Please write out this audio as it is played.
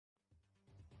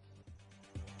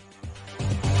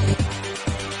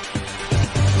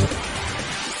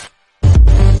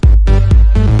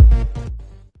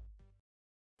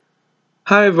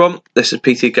Hi everyone, this is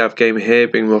PT Gav Gamer here,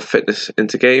 bringing more fitness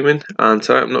into gaming, and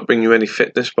tonight I'm not bringing you any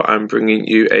fitness, but I'm bringing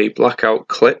you a Blackout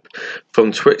clip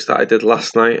from Twitch that I did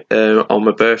last night on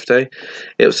my birthday.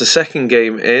 It was the second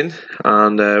game in,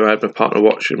 and I had my partner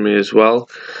watching me as well,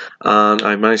 and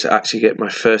I managed to actually get my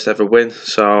first ever win,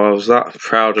 so I was that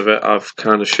proud of it. I've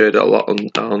kind of shared it a lot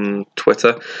on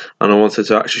Twitter, and I wanted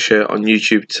to actually share it on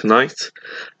YouTube tonight.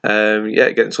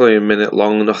 Yeah, it's only a minute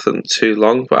long, nothing too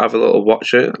long, but have a little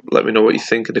watch it. Let me know what you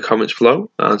think in the comments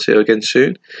below, and see you again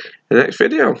soon in the next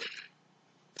video.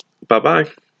 Bye bye.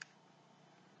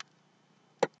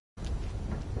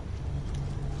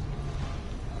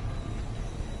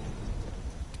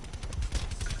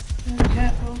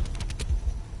 Careful.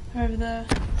 Over there.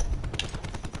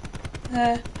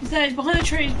 There. He's there. He's behind the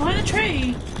tree. He's behind the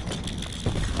tree.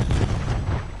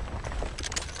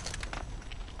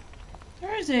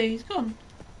 Where is he? He's gone.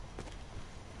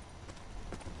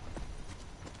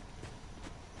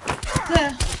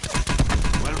 There.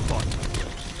 Well fought.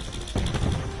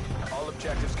 All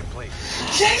objectives complete.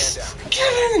 Yes!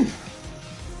 Get in!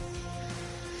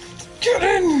 Get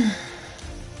in!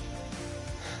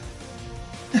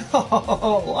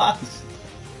 Oh, last.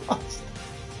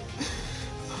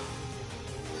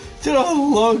 Do you know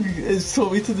how long it's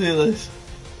took me to do this?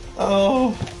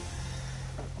 Oh.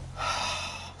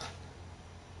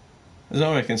 There's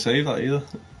no way I can save that either.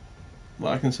 But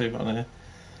I can save that here.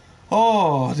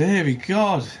 Oh, there we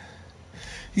go.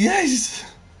 Yes!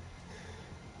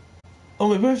 On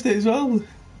my birthday as well.